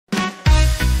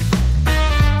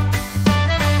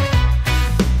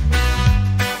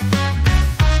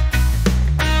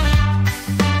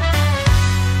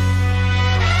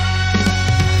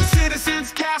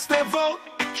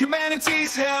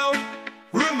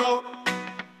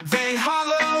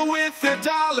the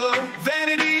dollar.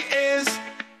 Vanity is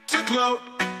to gloat.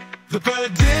 The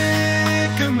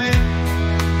predicament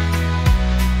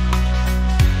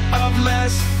of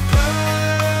less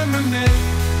permanent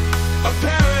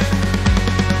apparent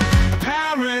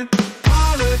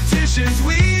politicians.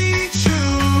 We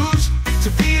choose to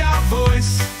be our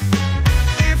voice.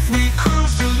 If we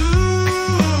cruise to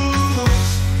lose,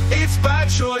 it's by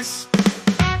choice.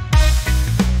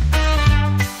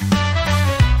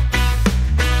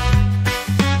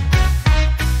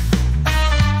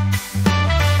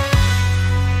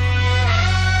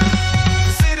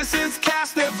 Citizens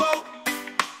cast their vote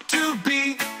to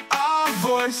be our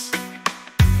voice.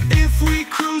 If we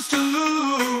cruise to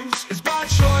lose, it's by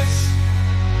choice.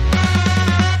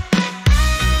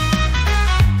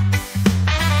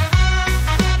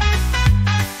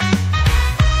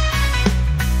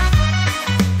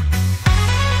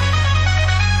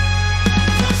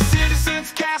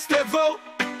 Citizens cast their vote.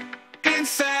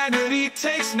 Insanity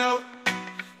takes note.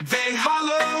 They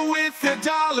holler with their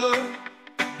dollar.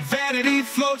 Vanity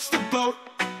floats the boat.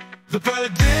 The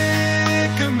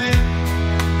predicament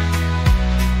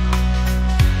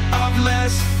of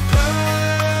less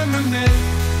permanent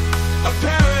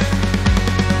apparent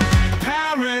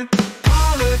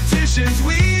politicians.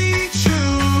 We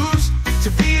choose to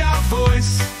be our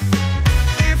voice.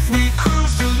 If we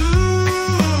cruise to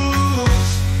lose,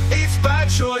 it's by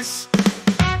choice.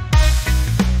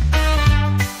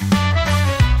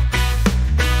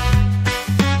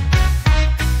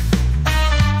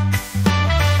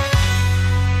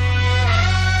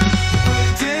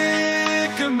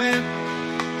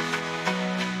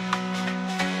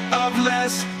 Of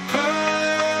less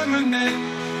permanent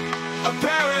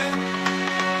apparent,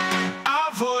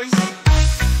 our voice.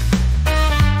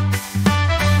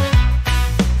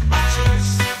 Our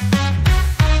choice.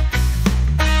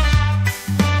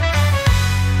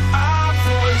 Our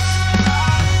voice.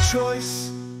 Our choice.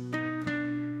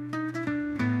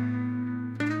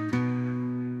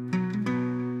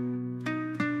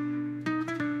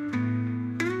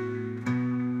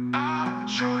 Our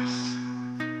choice.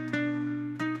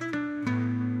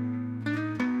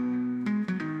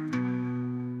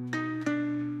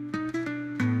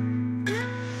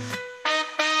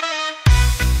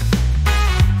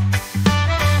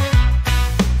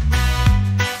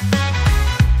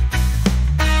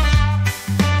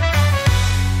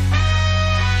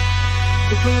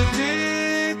 The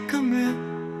predicament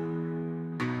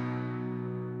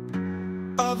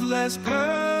of less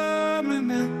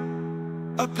permanent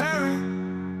apparent,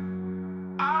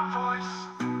 our voice,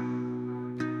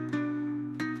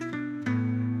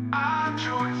 our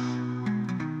choice,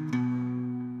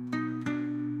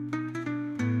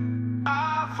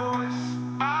 our voice.